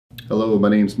Hello, my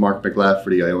name's Mark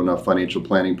McLafferty. I own a financial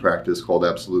planning practice called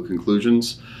Absolute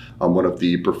Conclusions. I'm one of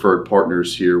the preferred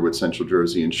partners here with Central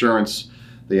Jersey Insurance.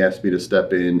 They asked me to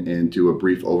step in and do a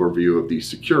brief overview of the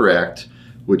Secure Act,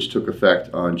 which took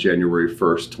effect on January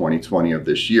 1st, 2020 of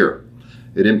this year.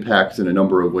 It impacts in a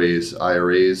number of ways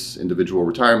IRAs, individual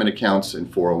retirement accounts,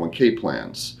 and 401k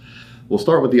plans. We'll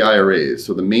start with the IRAs.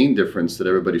 So the main difference that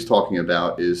everybody's talking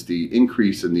about is the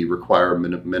increase in the required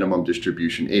minimum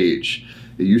distribution age.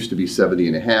 It used to be 70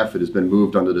 and a half. It has been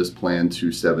moved under this plan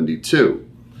to 72.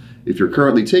 If you're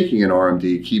currently taking an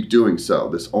RMD, keep doing so.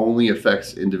 This only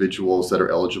affects individuals that are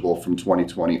eligible from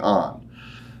 2020 on.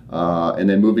 And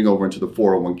then moving over into the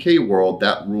 401k world,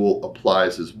 that rule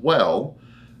applies as well.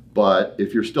 But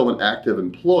if you're still an active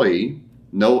employee,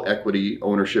 no equity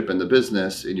ownership in the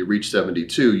business, and you reach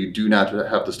 72, you do not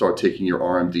have to start taking your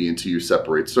RMD until you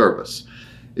separate service.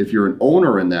 If you're an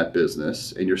owner in that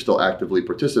business and you're still actively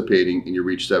participating and you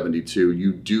reach 72,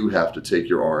 you do have to take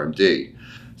your RMD.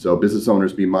 So business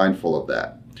owners, be mindful of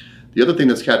that. The other thing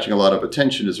that's catching a lot of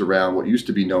attention is around what used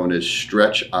to be known as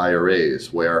stretch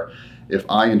IRAs, where if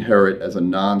I inherit as a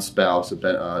non-spouse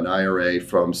an IRA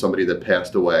from somebody that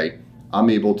passed away, I'm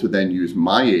able to then use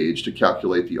my age to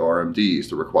calculate the RMDs,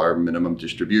 the required minimum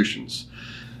distributions.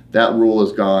 That rule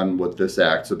is gone with this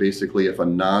act. So basically, if a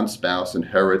non-spouse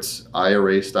inherits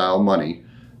IRA-style money,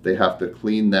 they have to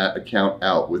clean that account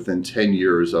out within 10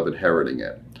 years of inheriting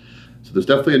it. So there's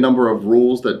definitely a number of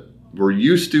rules that we're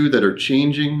used to that are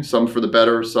changing, some for the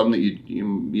better, some that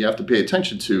you have to pay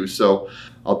attention to. So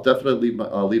I'll definitely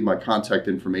leave my contact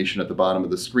information at the bottom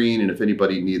of the screen. And if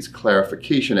anybody needs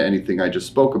clarification on anything I just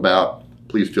spoke about,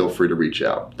 please feel free to reach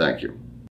out. Thank you.